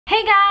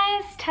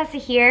Tessa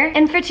here,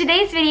 and for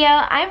today's video,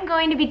 I'm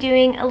going to be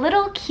doing a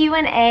little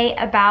Q&A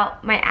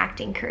about my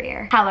acting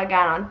career. How I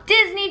got on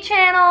Disney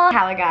Channel,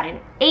 how I got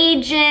an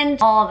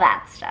agent, all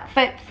that stuff.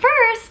 But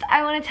first,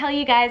 I want to tell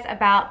you guys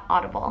about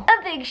Audible.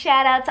 A big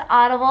shout out to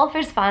Audible for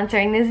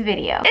sponsoring this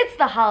video. It's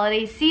the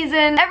holiday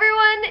season.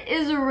 Everyone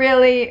is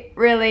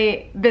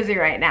really busy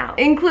right now,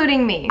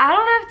 including me. I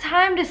don't have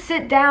time to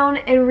sit down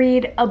and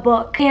read a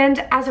book, and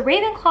as a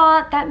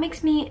Ravenclaw, that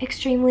makes me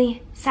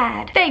extremely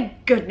sad.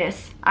 Thank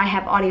goodness I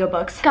have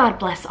audiobooks. God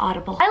bless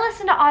Audible. I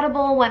listen to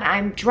Audible when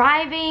I'm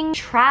driving,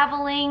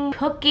 traveling,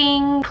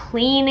 cooking,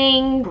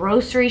 cleaning,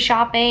 grocery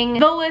shopping.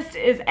 The list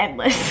is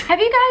endless. Have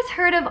you guys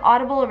heard of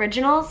Audible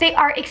Originals? They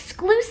are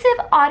exclusive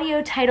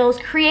audio titles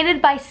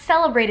created by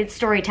celebrated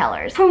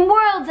storytellers from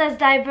worlds as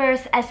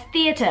diverse as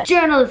theater,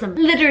 journalism,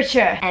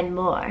 literature, and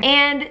more.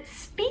 And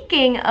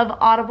speaking of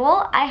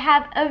Audible, I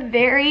have a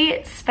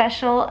very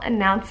special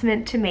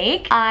announcement to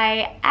make.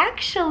 I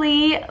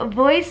actually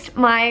voiced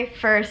my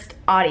first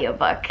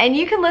audiobook, and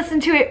you can listen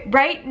to it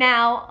right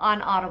now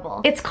on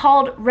Audible. It's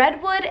called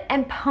Redwood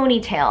and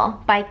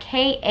Ponytail by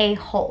K.A.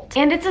 Holt,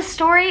 and it's a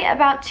story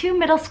about two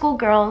middle school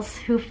girls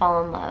who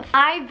fall in love.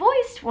 I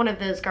voiced one of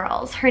those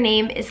girls. Her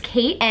name is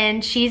Kate,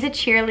 and she's a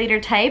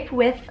cheerleader type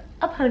with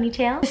a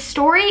ponytail. The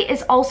story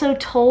is also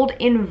told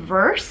in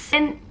verse,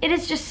 and it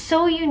is just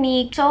so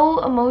unique,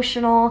 so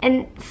emotional,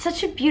 and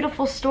such a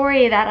beautiful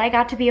story that I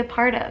got to be a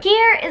part of.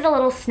 Here is a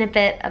little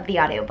snippet of the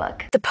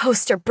audiobook. The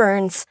poster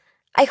burns.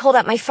 I hold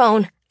up my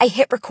phone. I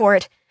hit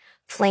record.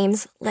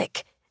 Flames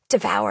lick,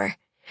 devour,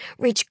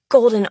 reach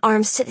golden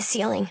arms to the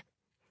ceiling.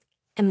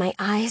 And my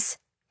eyes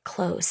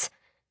close.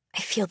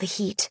 I feel the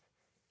heat.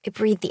 I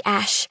breathe the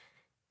ash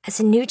as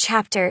a new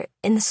chapter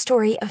in the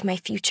story of my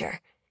future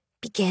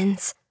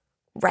begins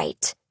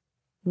right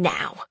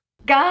now.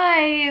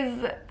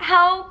 Guys,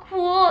 how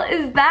cool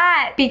is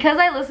that? Because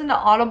I listen to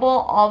Audible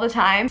all the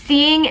time,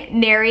 seeing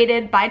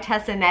narrated by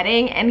Tessa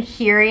and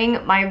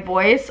hearing my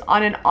voice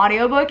on an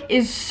audiobook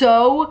is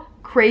so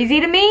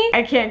crazy to me.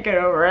 I can't get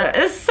over it.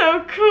 It's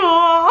so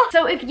cool.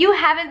 So if you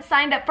haven't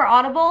signed up for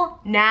Audible,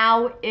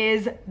 now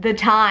is the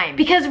time.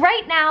 Because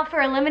right now,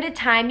 for a limited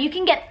time, you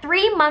can get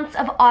 3 months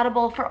of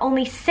Audible for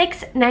only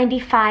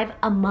 $6.95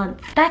 a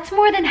month. That's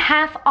more than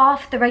half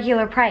off the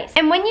regular price.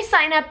 And when you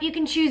sign up, you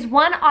can choose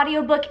 1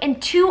 audiobook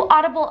and 2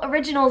 Audible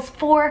originals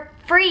for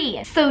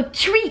free. So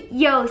treat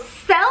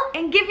yourself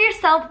and give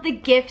yourself the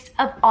gift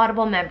of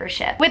Audible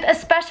membership with a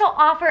special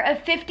offer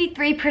of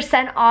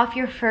 53% off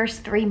your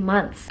first 3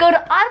 months. Go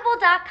to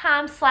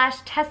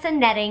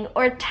audible.com/TessaNetting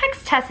or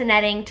text Tessa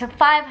Netting to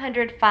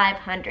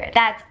 500-500.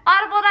 That's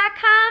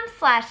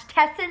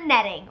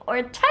audible.com/TessaNetting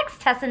or text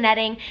Tessa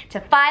Netting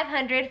to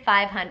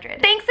 500-500.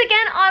 Thanks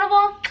again,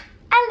 Audible.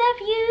 I love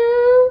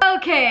you.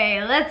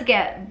 Okay, let's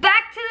get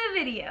back to the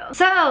video.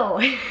 So,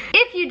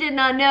 if you did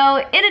not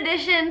know, in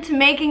addition to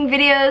making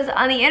videos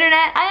on the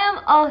internet, I am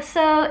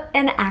also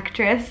an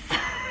actress.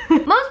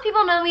 Most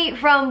people know me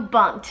from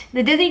BUNK'D,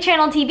 the Disney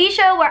Channel TV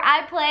show where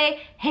I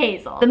play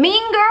Hazel, the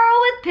mean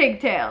girl with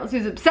pigtails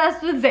who's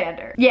obsessed with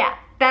Xander. Yeah,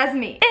 that's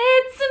me.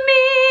 It's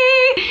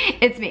me.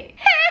 It's me.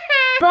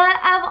 But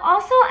I've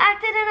also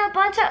acted in a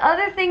bunch of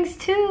other things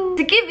too.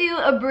 To give you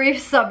a brief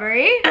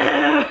summary,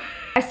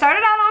 I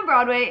started out on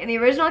Broadway in the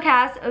original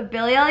cast of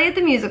Billy Elliot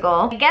the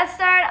Musical. I guest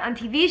starred on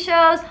TV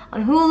shows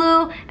on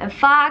Hulu and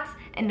Fox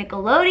and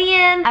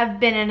Nickelodeon. I've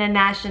been in a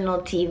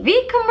national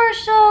TV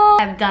commercial.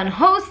 I've done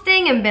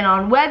hosting and been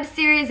on web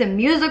series and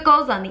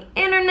musicals on the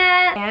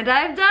internet. And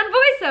I've done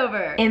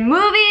voiceover in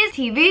movies,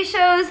 TV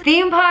shows,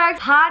 theme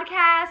parks,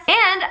 podcasts,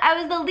 and I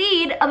was the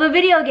lead of a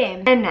video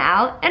game. And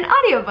now an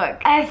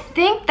audiobook. I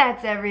think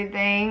that's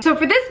everything. So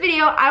for this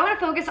video, I want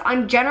to focus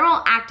on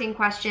general acting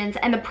questions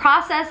and the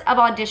process of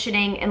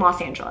auditioning in Los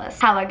Angeles.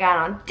 How I got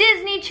on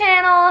Disney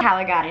Channel, how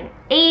I got an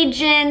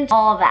agent,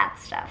 all that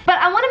stuff. But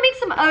I want to make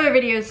some other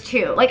videos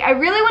too. Like, I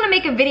really want to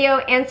make a video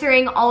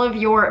answering all of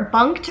your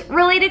BUNK'D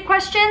related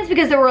questions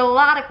because there were a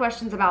lot of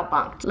questions about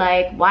BUNK'D.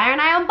 Like, why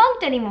aren't I on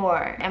BUNK'D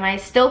anymore? Am I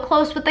still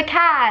close with the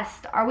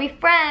cast? Are we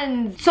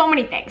friends? So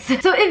many things.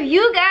 So if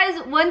you guys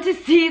want to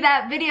see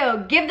that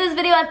video, give this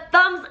video a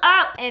thumbs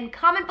up and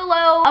comment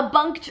below a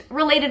BUNK'D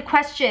related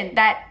question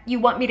that you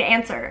want me to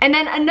answer. And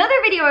then another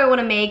video I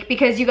want to make,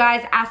 because you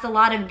guys asked a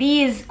lot of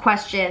these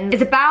questions,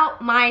 is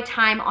about my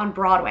time on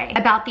Broadway,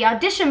 about the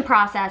audition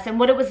process and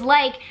what it was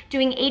like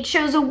doing 8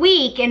 shows a week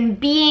and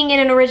being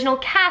in an original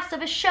cast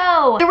of a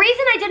show. The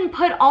reason I didn't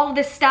put all of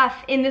this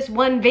stuff in this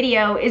one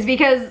video is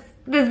because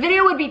this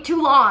video would be too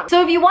long.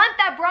 So if you want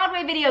that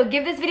Broadway video,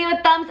 give this video a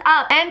thumbs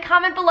up and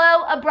comment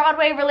below a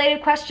Broadway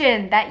related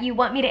question that you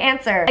want me to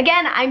answer.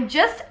 Again, I'm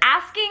just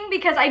asking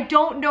because I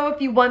don't know if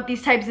you want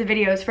these types of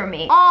videos from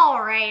me.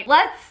 All right,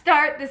 let's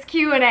start this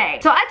Q&A.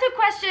 So I took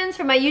questions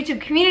from my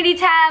YouTube community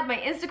tab, my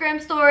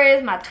Instagram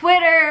stories, my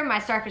Twitter, my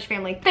Starfish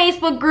Family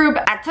Facebook group.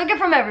 I took it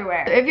from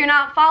everywhere. If you're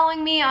not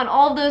following me on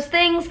all of those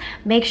things,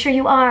 make sure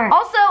you are.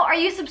 Also, are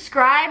you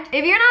subscribed?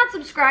 If you're not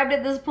subscribed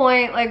at this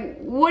point, like,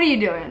 what are you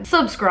doing?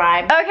 Subscribe.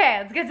 subscribe. Okay,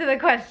 let's get to the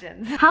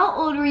questions. How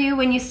old were you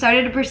when you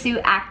started to pursue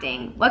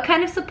acting? What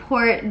kind of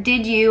support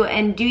did you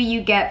and do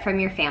you get from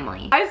your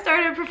family? I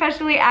started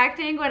professionally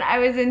acting when I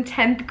was in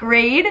 10th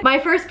grade. My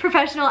first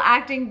professional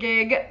acting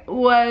gig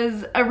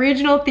was a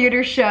regional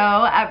theater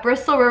show at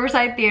Bristol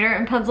Riverside Theater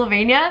in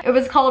Pennsylvania. It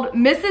was called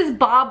Mrs.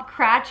 Bob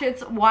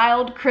Cratchit's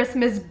Wild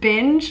Christmas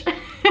Binge.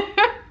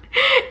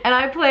 And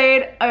I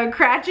played a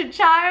Cratchit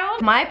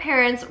child. My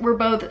parents were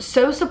both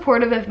so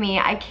supportive of me,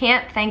 I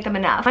can't thank them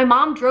enough. My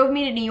mom drove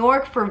me to New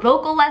York for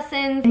vocal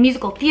lessons,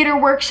 musical theater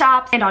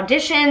workshops, and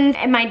auditions.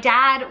 And my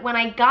dad, when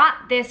I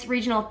got this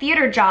regional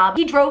theater job,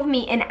 he drove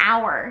me an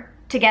hour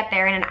to get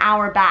there and an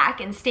hour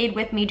back and stayed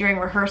with me during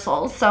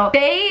rehearsals. So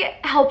they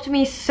helped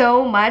me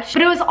so much.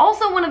 But it was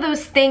also one of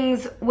those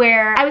things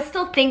where I was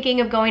still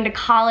thinking of going to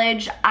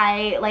college.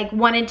 I like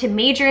wanted to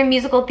major in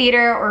musical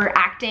theater or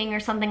acting or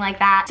something like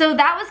that. So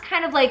that was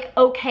kind of like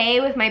okay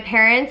with my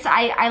parents.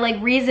 I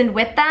like reasoned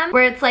with them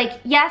where it's like,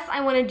 yes, I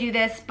want to do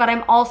this, but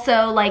I'm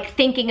also like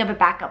thinking of a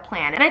backup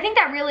plan. And I think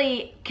that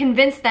really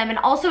convinced them, and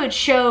also it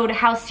showed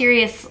how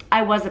serious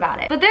I was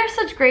about it. But they're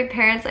such great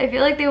parents. I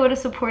feel like they would have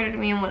supported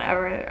me in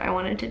whatever I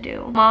wanted to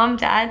do. Mom,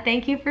 Dad,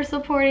 thank you for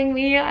supporting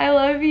me. I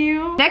love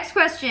you. Next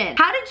question.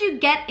 How did you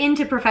get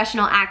into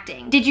professional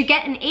acting? Did you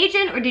get an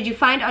agent or did you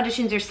find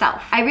auditions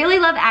yourself? I really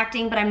love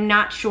acting, but I'm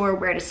not sure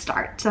where to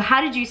start. So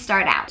how did you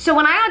start out? So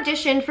when I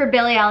auditioned for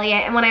Billy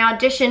Elliot and when I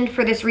auditioned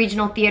for this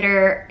regional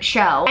theater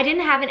show, I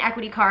didn't have an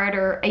equity card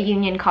or a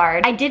union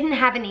card. I didn't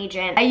have an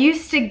agent. I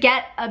used to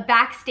get a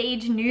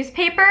backstage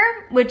newspaper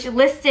which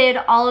listed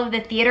all of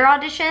the theater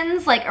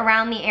auditions like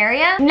around the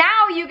area.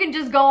 Now you can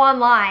just go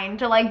online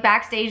to like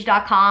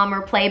backstage.com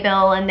or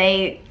Playbill and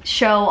they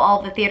show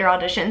all the theater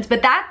auditions.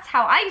 But that's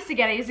how I used to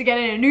get it. I used to get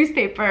it in a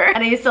newspaper and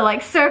I used to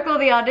like circle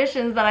the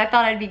auditions that I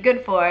thought I'd be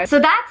good for. So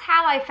that's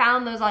how I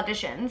found those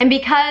auditions. And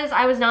because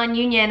I was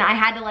non-union, I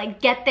had to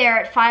like get there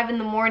at 5 in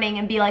the morning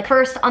and be like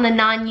first on the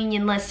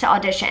non-union list to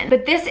audition.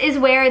 But this is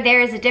where there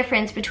is a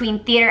difference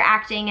between theater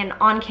acting and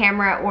on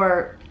camera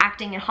or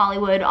acting in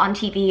Hollywood, on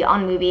TV,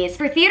 on movies.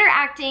 For theater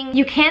acting,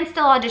 you can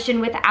still audition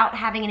without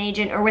having an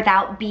agent or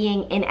without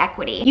being in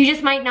equity. You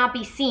just might not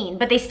be seen,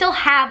 but they still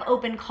have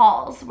open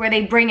calls where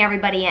they bring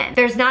everybody in.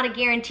 There's not a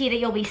guarantee that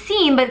you'll be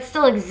seen, but it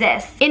still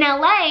exists. In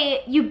LA,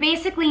 you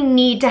basically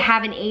need to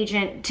have an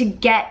agent to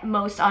get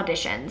most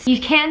auditions.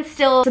 You can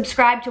still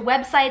subscribe to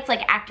websites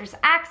like Actors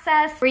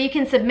Access, where you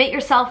can submit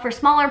yourself for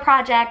smaller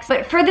projects,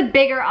 but for the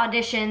bigger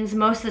auditions,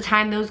 most of the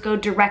time those go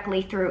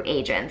directly through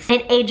agents.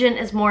 An agent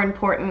is more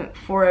important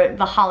for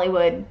the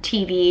Hollywood,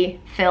 TV,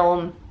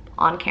 film,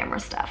 on-camera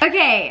stuff.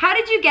 Okay, how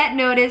did you get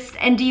noticed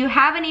and do you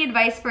have any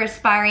advice for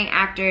aspiring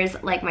actors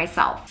like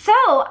myself? So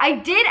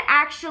I did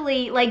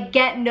actually like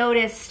get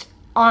noticed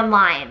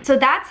online. So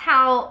that's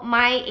how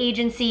my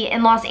agency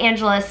in Los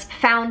Angeles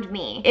found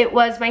me. It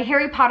was my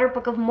Harry Potter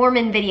Book of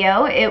Mormon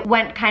video. It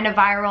went kind of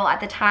viral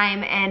at the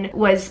time and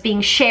was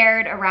being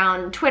shared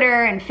around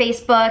Twitter and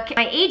Facebook.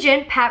 My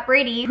agent, Pat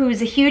Brady,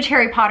 who's a huge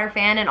Harry Potter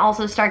fan and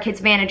also Star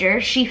Kids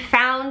manager, she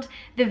found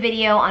the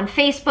video on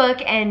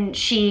Facebook and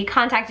she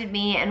contacted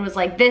me and was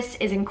like, this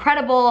is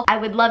incredible. I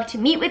would love to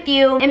meet with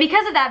you. And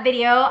because of that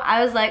video,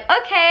 I was like,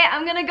 okay,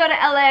 I'm gonna go to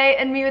LA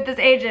and meet with this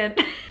agent.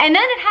 And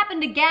then it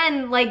happened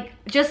again, like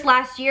just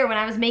last year when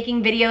I was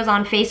making videos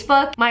on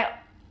Facebook, my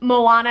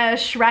Moana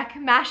Shrek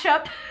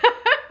mashup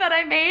that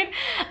I made,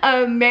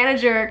 a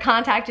manager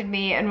contacted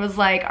me and was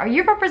like, are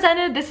you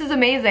represented? This is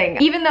amazing.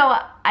 Even though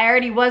I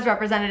already was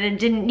represented and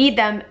didn't need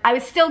them, I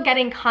was still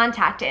getting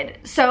contacted.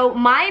 So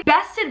my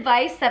best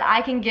advice that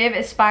I can give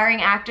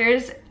aspiring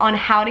actors on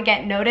how to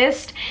get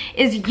noticed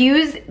is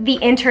use the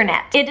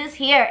internet. It is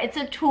here. It's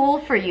a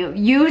tool for you.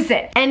 Use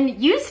it. And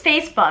use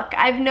Facebook.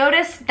 I've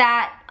noticed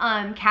that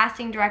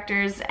casting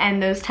directors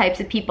and those types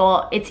of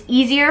people, it's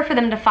easier for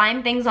them to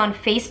find things on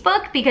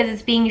Facebook because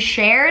it's being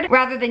shared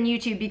rather than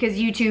YouTube, because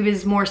YouTube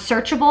is more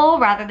searchable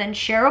rather than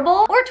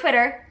shareable. Or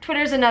Twitter.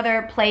 Twitter's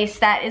another place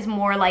that is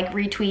more like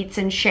retweets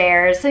and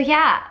shares. So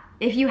yeah,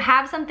 if you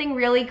have something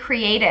really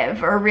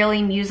creative or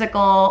really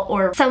musical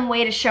or some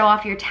way to show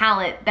off your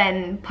talent,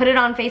 then put it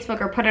on Facebook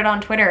or put it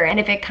on Twitter. And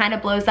if it kind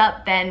of blows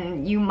up,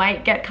 then you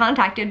might get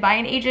contacted by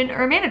an agent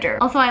or a manager.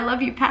 Also, I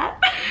love you,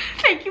 Pat.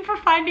 Thank you for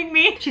finding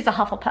me. She's a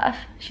Hufflepuff.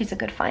 She's a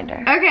good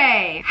finder.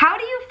 Okay, how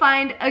do you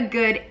find a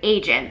good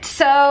agent?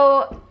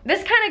 So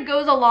this kind of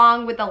goes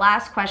along with the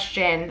last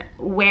question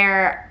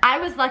where I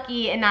was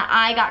lucky in that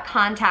I got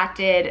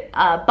contacted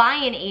by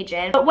an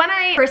agent. But when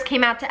I first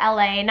came out to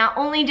LA, not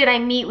only did I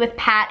meet with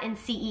Pat and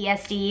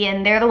CESD,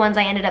 and they're the ones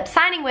I ended up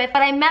signing with,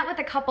 but I met with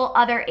a couple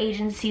other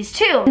agencies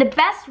too. And the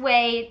best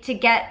way to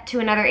get to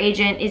another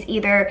agent is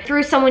either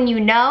through someone you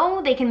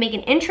know, they can make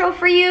an intro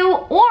for you,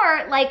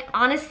 or like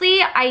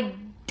honestly, I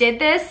did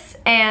this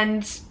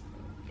and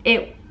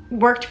it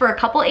worked for a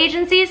couple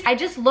agencies. I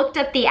just looked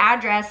up the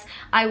address,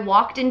 I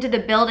walked into the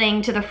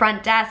building to the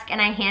front desk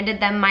and I handed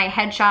them my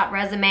headshot,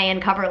 resume,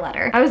 and cover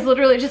letter. I was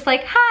literally just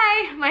like,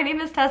 hi, my name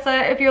is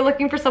Tessa. If you're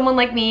looking for someone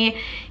like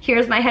me,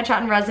 here's my headshot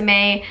and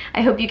resume.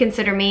 I hope you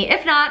consider me.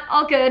 If not,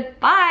 all good,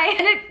 bye.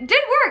 And it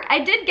did work. I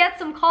did get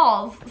some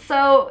calls.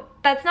 So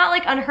that's not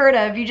like unheard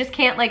of. You just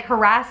can't like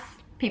harass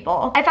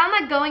people. I found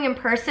that going in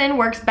person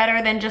works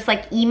better than just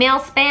like email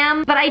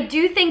spam, but I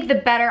do think the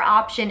better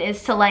option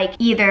is to like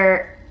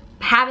either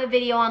have a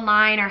video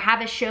online or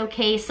have a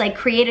showcase, like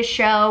create a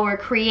show or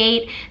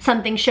create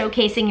something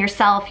showcasing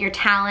yourself, your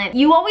talent.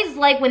 You always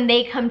like when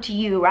they come to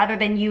you rather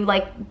than you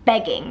like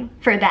begging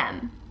for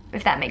them,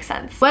 if that makes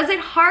sense. Was it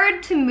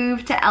hard to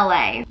move to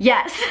LA?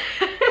 Yes.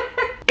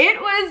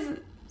 It was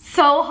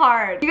so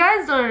hard. You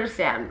guys don't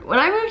understand. When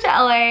I moved to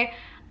LA,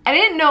 I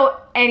didn't know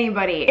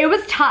anybody. It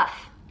was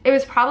tough. It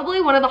was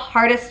probably one of the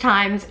hardest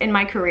times in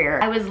my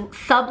career. I was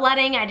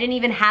subletting. I didn't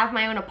even have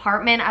my own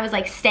apartment. I was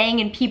like staying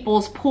in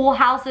people's pool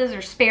houses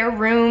or spare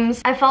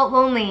rooms. I felt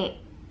lonely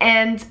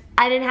and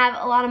I didn't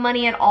have a lot of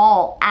money at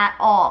all,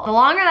 The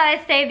longer that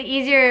I stayed, the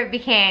easier it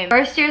became.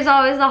 First year's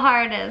always the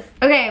hardest.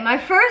 Okay, my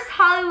first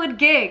Hollywood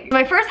gig.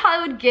 My first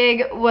Hollywood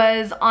gig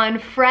was on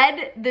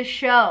Fred the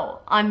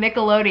Show on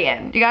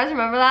Nickelodeon. Do you guys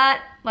remember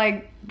that?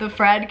 Like, the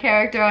Fred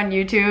character on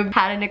YouTube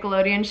had a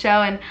Nickelodeon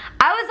show, and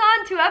I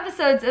was on 2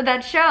 episodes of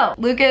that show.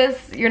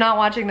 Lucas, you're not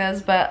watching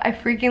this, but I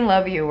freaking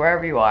love you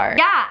wherever you are.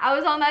 Yeah, I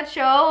was on that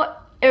show.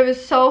 It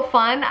was so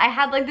fun. I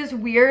had like this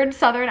weird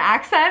Southern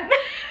accent.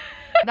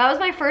 That was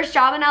my first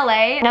job in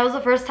LA. That was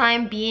the first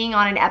time being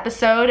on an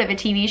episode of a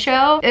TV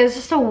show. It was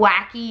just a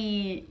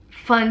wacky,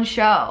 fun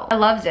show. I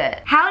loved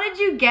it. How did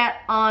you get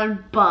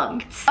on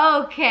BUNK'D?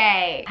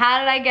 Okay, how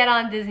did I get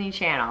on Disney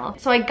Channel?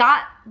 So I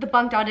got the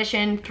BUNK'D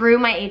audition through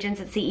my agents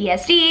at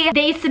CESD.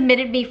 They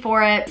submitted me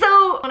for it.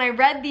 So when I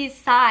read these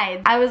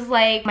sides, I was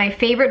like, my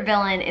favorite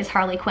villain is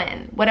Harley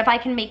Quinn. What if I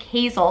can make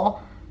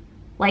Hazel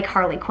like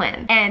Harley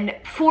Quinn? And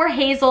for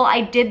Hazel,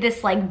 I did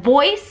this like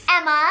voice.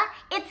 Emma,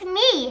 it's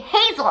me,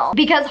 Hazel.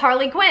 Because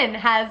Harley Quinn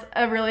has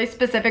a really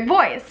specific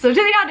voice. So to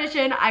the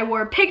audition, I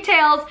wore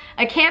pigtails,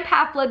 a Camp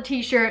Half-Blood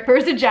t-shirt,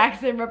 Percy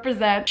Jackson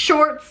represent,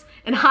 shorts,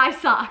 and high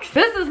socks.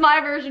 This is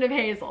my version of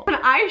Hazel. When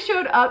I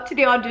showed up to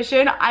the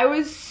audition, I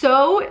was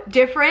so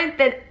different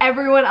than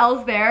everyone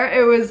else there.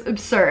 It was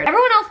absurd.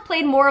 Everyone else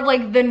played more of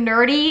like the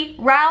nerdy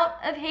route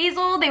of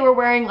Hazel. They were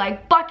wearing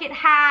like bucket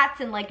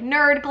hats and like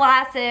nerd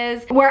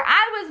glasses, where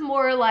I was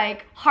more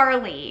like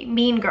Harley,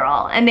 mean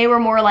girl, and they were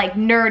more like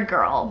nerd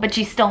girl, but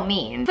she's still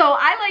mean. So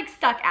I like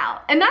stuck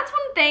out. And that's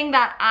one thing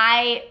that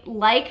I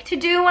like to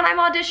do when I'm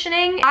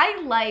auditioning.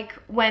 I like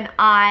when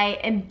I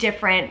am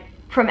different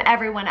from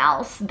everyone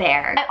else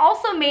there. I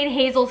also made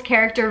Hazel's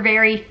character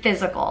very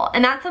physical,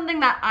 and that's something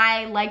that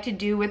I like to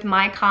do with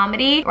my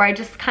comedy, where I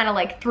just kind of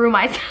like threw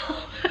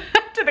myself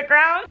to the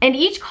ground. And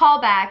each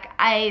callback,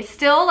 I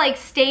still like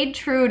stayed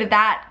true to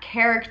that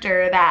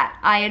character that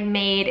I had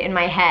made in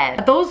my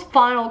head. Those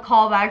final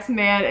callbacks,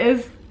 man,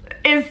 is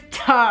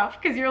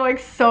tough, because you're like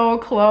so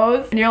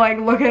close, and you're like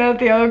looking at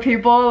the other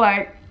people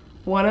like,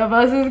 one of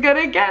us is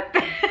gonna get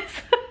this.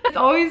 It's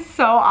always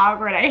so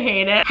awkward, I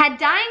hate it. Had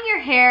dyeing your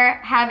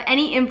hair have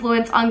any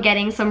influence on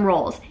getting some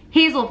roles?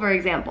 Hazel, for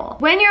example.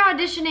 When you're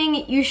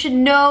auditioning, you should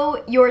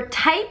know your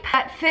type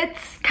that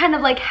fits kind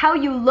of like how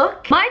you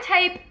look. My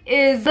type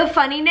is the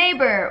funny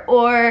neighbor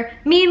or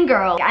mean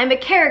girl. I'm a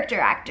character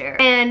actor.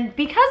 And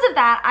because of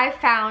that, I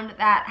found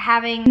that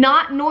having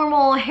not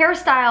normal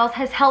hairstyles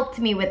has helped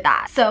me with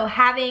that. So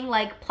having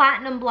like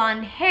platinum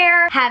blonde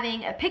hair,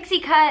 having a pixie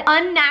cut,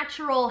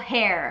 unnatural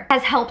hair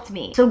has helped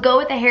me. So go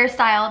with a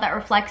hairstyle that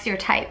reflects your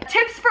type.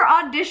 Tips for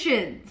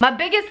auditions. My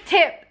biggest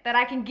tip that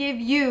I can give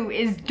you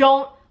is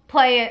don't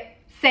play it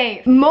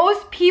safe.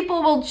 Most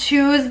people will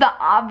choose the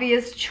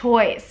obvious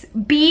choice.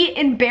 Be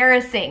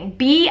embarrassing.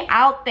 Be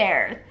out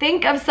there.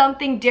 Think of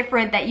something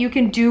different that you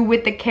can do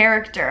with the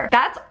character.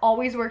 That's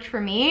always worked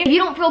for me. If you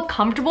don't feel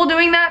comfortable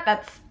doing that,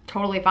 that's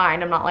totally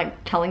fine. I'm not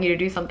like telling you to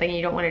do something and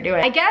you don't want to do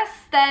it. I guess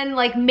then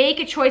like make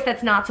a choice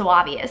that's not so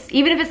obvious.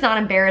 Even if it's not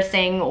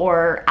embarrassing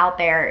or out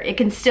there, it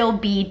can still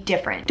be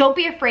different. Don't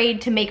be afraid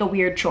to make a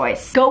weird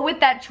choice. Go with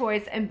that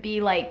choice and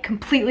be like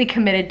completely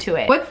committed to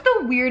it. What's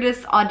the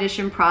weirdest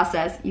audition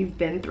process you've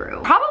been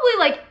through? Probably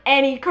like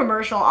any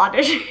commercial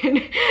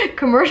audition.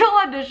 Commercial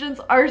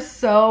auditions are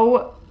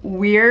so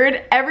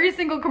weird. Every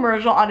single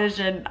commercial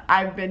audition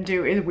I've been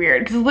to is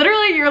weird, because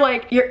literally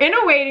you're in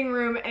a waiting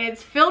room and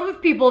it's filled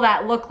with people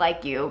that look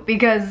like you,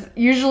 because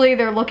usually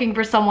they're looking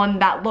for someone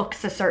that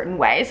looks a certain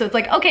way. So it's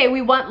like, okay,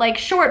 we want like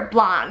short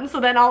blonde, so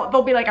then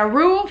there'll be like a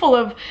room full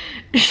of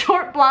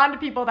short blonde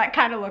people that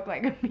kind of look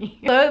like me.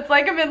 So it's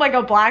like I'm in like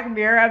a Black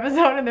Mirror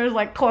episode and there's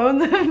like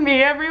clones of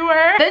me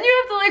everywhere. Then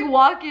you have to like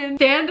walk in,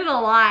 stand in a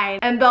line,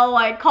 and they'll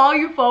like call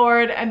you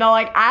forward and they'll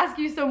like ask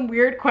you some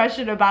weird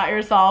question about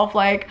yourself,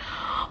 like,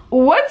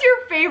 what's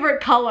your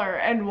favorite color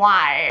and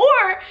why?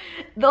 Or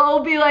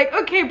they'll be like,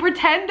 okay,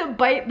 pretend to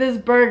bite this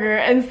burger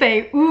and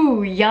say,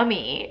 ooh,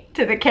 yummy,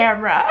 to the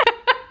camera.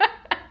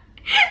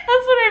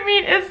 That's what I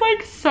mean. It's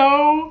like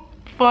so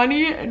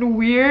funny and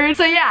weird.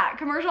 So yeah,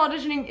 commercial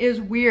auditioning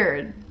is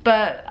weird,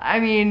 but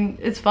I mean,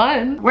 it's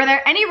fun. Were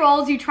there any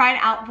roles you tried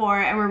out for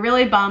and were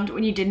really bummed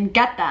when you didn't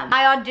get them?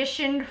 I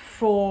auditioned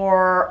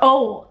for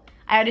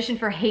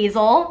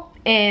Hazel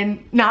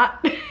in,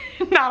 not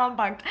on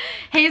BUNK'D,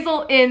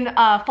 Hazel in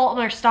Fault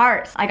in Our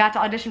Stars. I got to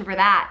audition for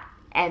that.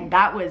 and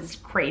that was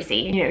crazy.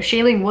 You know,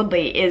 Shailene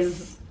Woodley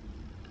is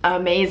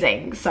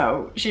amazing,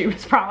 so she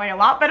was probably a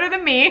lot better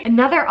than me.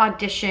 Another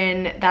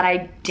audition that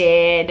I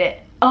did,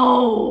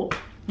 oh,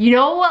 you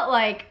know what,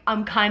 like,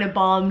 I'm kind of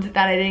bummed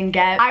that I didn't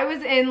get? I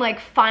was in like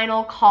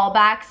final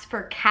callbacks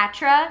for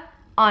Catra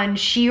on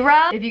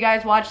She-Ra. If you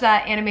guys watch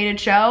that animated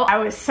show, I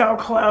was so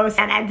close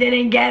and I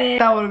didn't get it.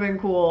 That would have been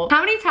cool.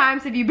 How many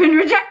times have you been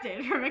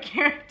rejected from a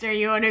character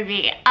you want to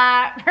be?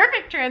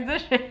 Perfect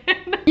transition.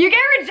 You get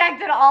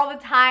rejected all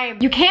the time.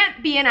 You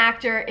can't be an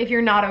actor if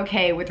you're not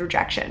okay with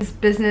rejection. This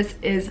business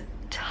is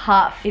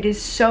tough. It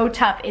is so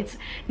tough. It's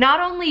not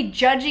only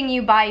judging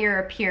you by your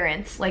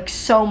appearance, like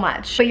so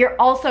much, but you're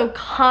also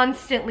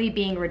constantly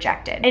being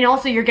rejected. And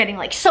also you're getting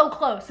like so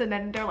close and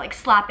then they're like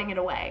slapping it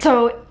away.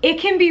 So it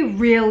can be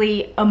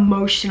really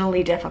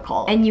emotionally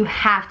difficult and you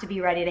have to be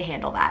ready to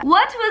handle that.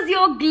 What was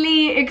your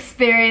Glee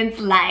experience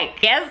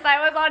like? Yes,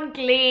 I was on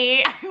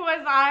Glee. I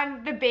was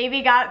on the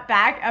Baby Got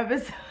Back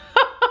episode,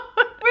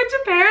 which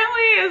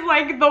apparently is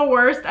like the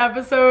worst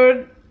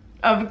episode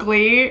of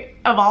Glee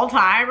of all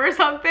time or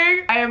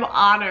something. I am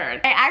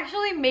honored. I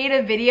actually made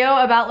a video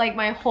about like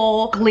my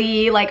whole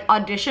Glee like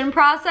audition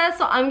process,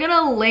 so I'm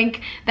gonna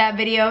link that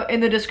video in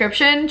the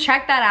description.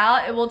 Check that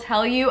out. It will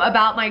tell you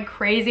about my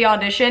crazy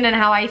audition and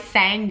how I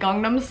sang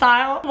Gangnam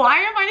Style. Why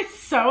am I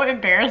so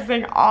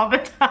embarrassing all the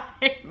time?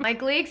 My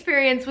Glee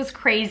experience was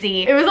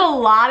crazy. It was a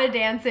lot of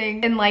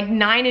dancing in like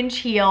 9-inch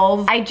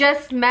heels. I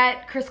just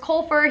met Chris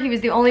Colfer. He was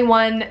the only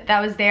one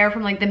that was there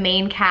from like the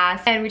main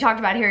cast, and we talked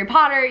about Harry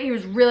Potter. He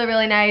was really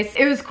nice.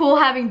 It was cool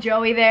having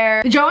Joey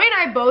there. Joey and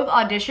I both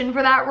auditioned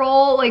for that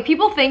role. Like,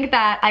 people think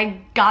that I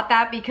got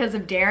that because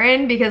of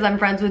Darren, because I'm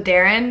friends with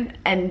Darren,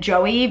 and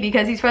Joey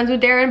because he's friends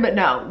with Darren, but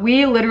no,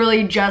 we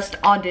literally just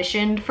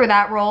auditioned for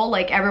that role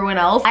like everyone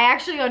else. I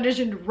actually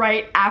auditioned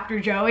right after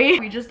Joey.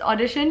 We just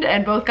auditioned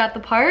and both got the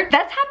part.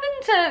 That's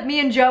happened to me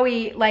and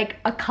Joey like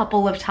a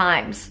couple of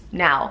times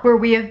now, where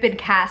we have been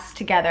cast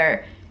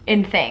together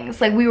in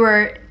things. Like, we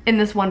were in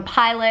this one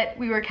pilot,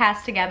 we were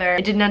cast together.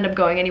 It didn't end up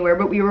going anywhere,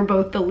 but we were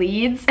both the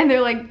leads. And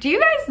they're like, do you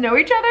guys know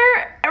each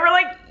other? And we're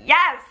like,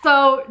 yes.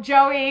 So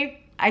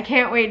Joey, I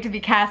can't wait to be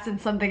cast in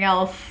something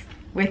else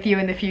with you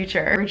in the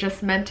future. We're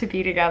just meant to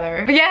be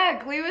together. But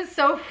yeah, Glee was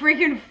so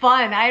freaking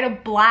fun. I had a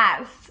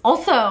blast.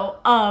 Also,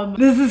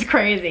 this is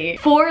crazy.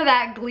 For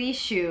that Glee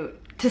shoot,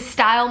 to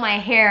style my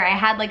hair, I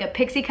had like a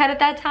pixie cut at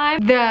that time.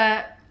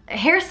 The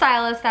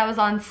hairstylist that was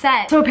on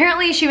set, so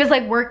apparently she was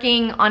like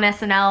working on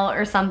SNL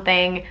or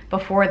something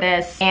before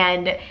this,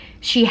 and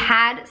she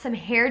had some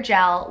hair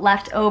gel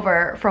left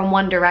over from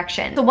One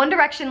Direction. So One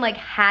Direction like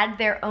had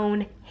their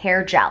own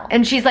hair gel,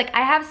 and she's like,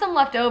 I have some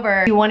left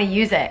over, you want to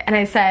use it? And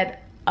I said,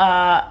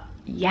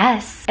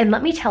 yes. And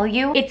let me tell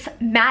you, it's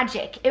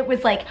magic. It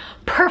was like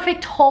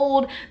perfect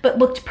hold, but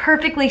looked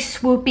perfectly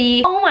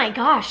swoopy. Oh my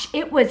gosh,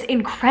 it was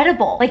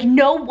incredible. Like,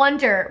 no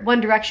wonder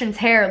One Direction's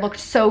hair looked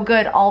so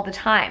good all the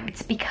time.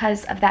 It's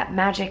because of that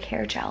magic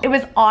hair gel. It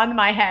was on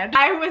my head.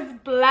 I was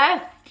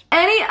blessed.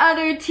 Any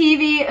other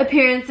TV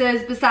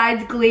appearances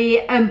besides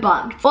Glee and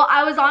BUNK'D? Well,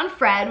 I was on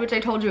Fred, which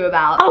I told you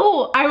about.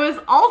 Oh, I was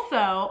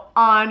also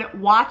on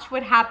Watch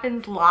What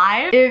Happens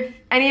Live. If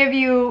any of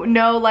you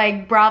know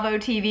like Bravo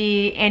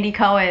TV, Andy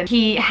Cohen,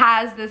 he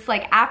has this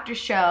like after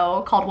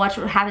show called Watch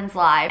What Happens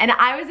Live, and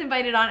I was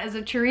invited on as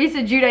a Teresa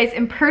Giudice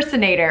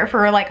impersonator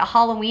for like a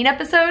Halloween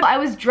episode. I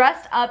was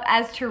dressed up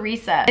as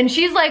Teresa, and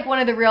she's like one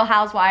of the Real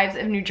Housewives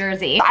of New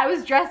Jersey. I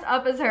was dressed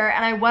up as her,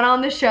 and I went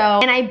on the show,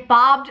 and I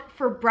bobbed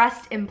for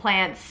breast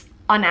implants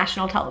on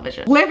national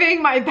television.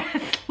 Living my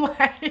best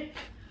life.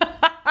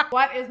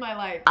 What is my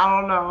life? I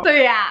don't know. So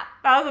yeah,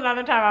 that was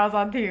another time I was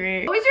on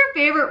TV. What was your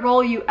favorite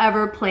role you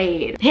ever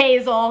played?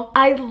 Hazel.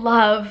 I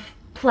love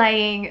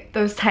playing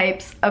those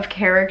types of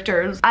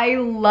characters. I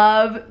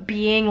love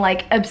being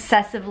like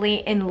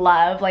obsessively in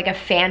love, like a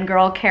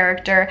fangirl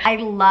character. I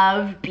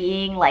love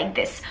being like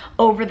this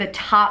over the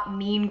top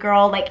mean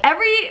girl. Like,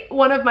 every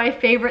one of my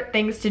favorite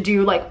things to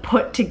do like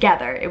put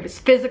together. It was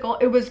physical,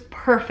 it was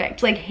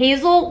perfect. Like,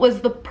 Hazel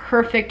was the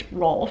perfect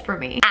role for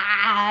me.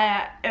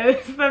 It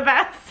was the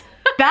best.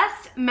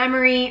 Best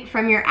memory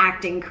from your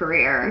acting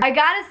career. I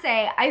gotta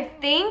say, I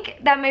think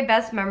that my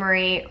best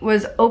memory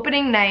was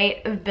opening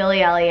night of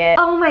Billy Elliot.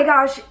 Oh my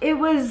gosh, it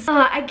was,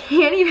 I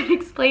can't even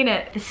explain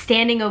it. The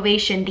standing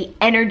ovation, the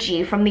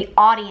energy from the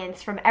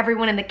audience, from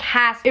everyone in the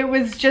cast. It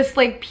was just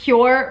like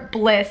pure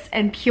bliss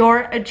and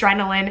pure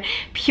adrenaline,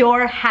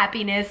 pure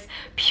happiness,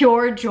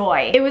 pure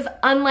joy. It was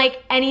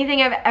unlike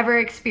anything I've ever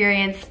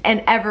experienced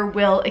and ever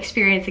will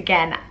experience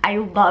again. I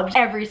loved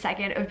every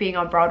second of being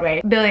on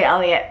Broadway. Billy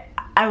Elliot,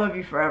 I love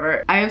you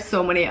forever. I have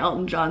so many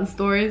Elton John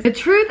stories. The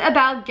truth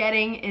about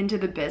getting into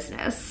the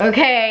business.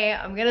 Okay,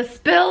 I'm gonna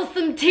spill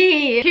some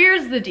tea.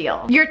 Here's the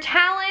deal. Your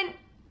talent,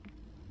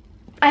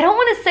 I don't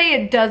wanna say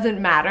it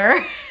doesn't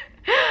matter,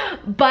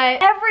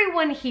 but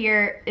everyone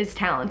here is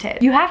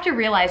talented. You have to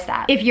realize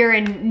that. If you're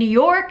in New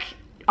York,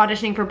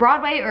 auditioning for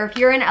Broadway, or if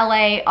you're in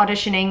LA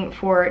auditioning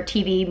for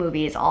TV,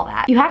 movies, all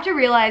that, you have to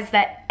realize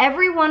that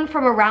everyone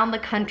from around the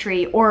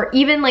country, or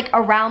even like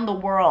around the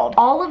world,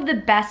 all of the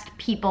best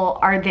people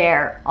are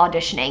there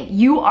auditioning.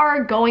 You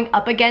are going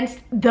up against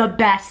the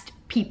best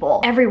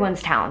people.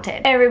 Everyone's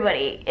talented.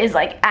 Everybody is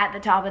like at the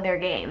top of their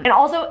game. And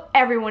also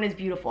everyone is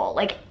beautiful.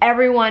 Like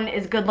everyone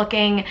is good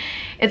looking.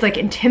 It's like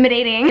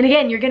intimidating. And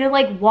again, you're gonna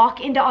like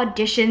walk into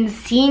auditions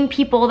seeing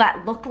people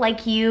that look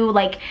like you,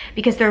 like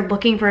because they're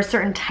looking for a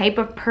certain type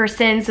of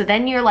person. So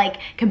then you're like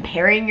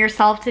comparing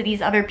yourself to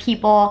these other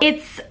people.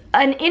 It's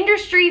an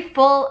industry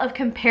full of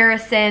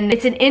comparison.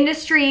 It's an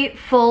industry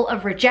full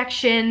of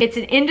rejection. It's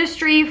an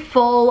industry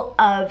full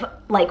of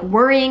like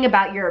worrying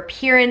about your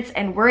appearance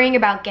and worrying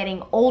about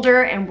getting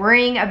older and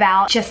worrying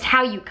about just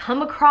how you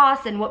come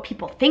across and what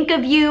people think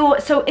of you.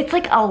 So it's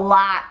like a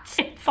lot.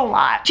 It's a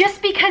lot.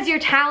 Just because you're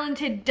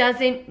talented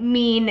doesn't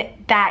mean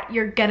that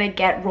you're gonna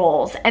get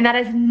roles, and that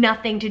has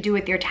nothing to do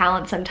with your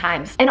talent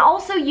sometimes. And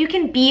also, you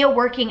can be a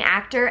working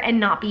actor and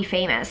not be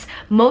famous.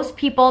 Most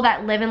people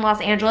that live in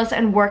Los Angeles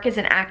and work as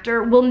an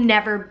actor will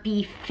never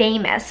be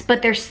famous,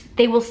 but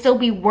they will still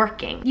be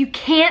working. You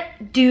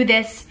can't do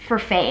this for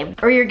fame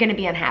or you're gonna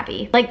be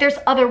unhappy. Like there's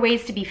other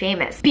ways to be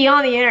famous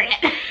beyond the internet.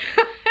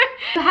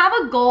 To have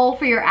a goal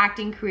for your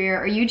acting career,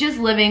 or are you just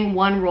living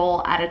one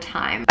role at a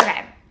time?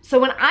 Okay. So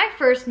when I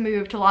first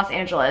moved to Los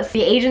Angeles,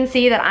 the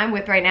agency that I'm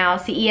with right now,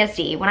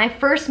 CESD, when I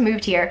first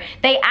moved here,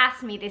 they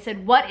asked me, they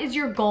said, what is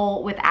your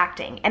goal with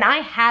acting? And I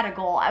had a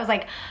goal. I was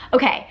like,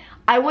 okay,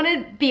 I want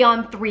to be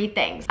on 3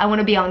 things. I want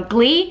to be on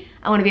Glee,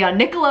 I want to be on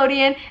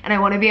Nickelodeon, and I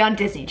want to be on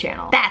Disney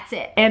Channel. That's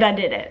it. And I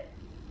did it.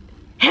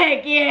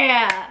 Heck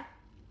yeah!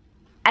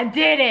 I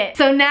did it.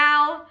 So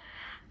now,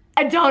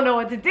 I don't know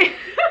what to do.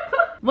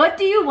 What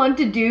do you want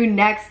to do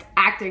next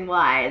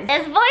acting-wise?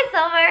 It's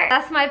voiceover.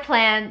 That's my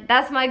plan.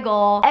 That's my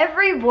goal.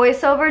 Every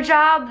voiceover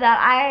job that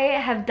I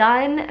have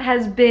done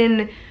has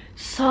been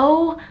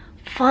so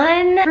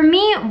fun. For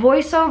me,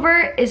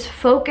 voiceover is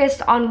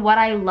focused on what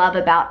I love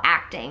about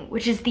acting,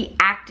 which is the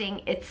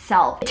acting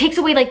itself. It takes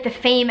away like the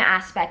fame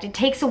aspect. It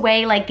takes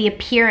away like the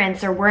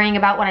appearance or worrying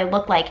about what I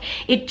look like.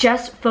 It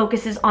just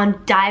focuses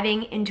on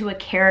diving into a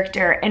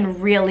character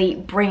and really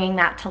bringing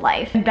that to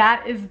life. And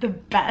that is the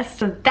best.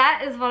 So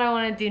that is what I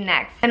want to do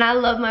next. And I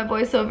love my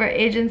voiceover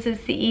agents at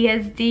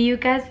CESD. You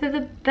guys are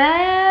the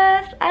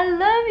best. I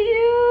love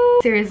you.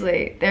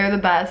 Seriously, they're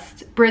the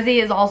best.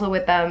 Brizzy is also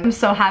with them. I'm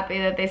so happy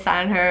that they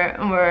signed her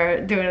and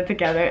we're doing it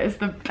together. It's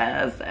the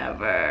best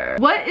ever.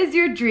 What is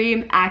your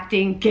dream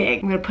acting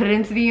gig? I'm gonna put it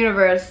into the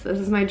universe. This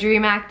is my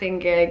dream acting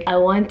gig. I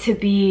want to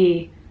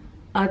be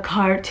a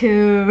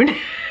cartoon.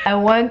 I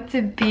want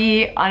to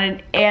be on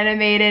an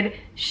animated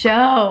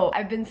show.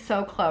 I've been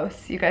so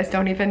close, you guys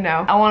don't even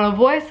know. I want to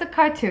voice a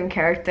cartoon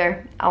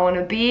character. I want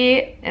to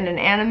be in an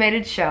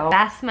animated show.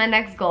 That's my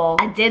next goal.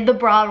 I did the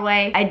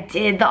Broadway. I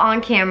did the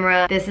on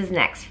camera. This is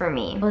next for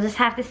me. We'll just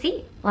have to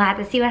see. We'll have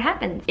to see what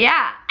happens.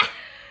 Yeah.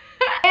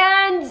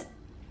 And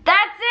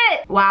that's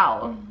it.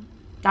 Wow.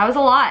 That was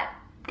a lot,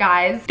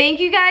 guys. Thank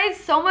you guys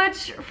so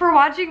much for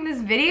watching this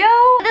video.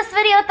 Give this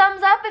video a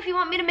thumbs up if you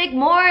want me to make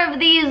more of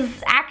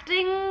these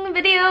acting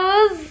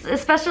videos,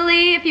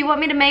 especially if you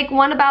want me to make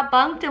one about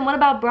BUNK'D and one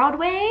about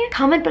Broadway.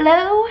 Comment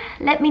below,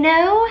 let me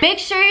know. Make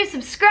sure you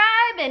subscribe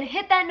and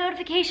hit that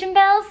notification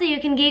bell so you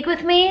can geek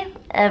with me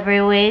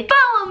every week.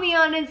 Follow me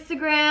on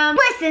Instagram,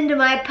 listen to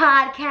my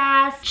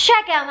podcast,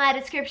 check out my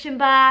description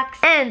box,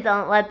 and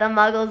don't let the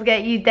muggles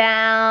get you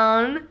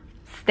down.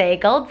 Stay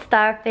gold,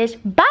 starfish.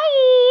 Bye!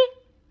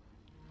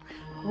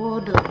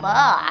 Good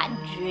Lord,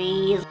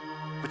 jeez.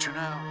 But you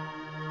know,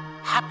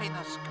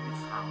 happiness can be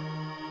found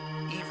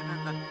even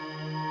in the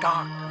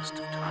darkest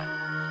of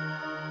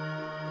times,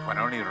 if one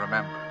only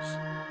remembers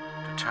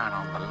to turn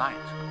on the light.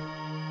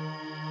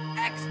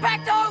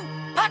 Expecto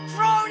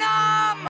Patronum!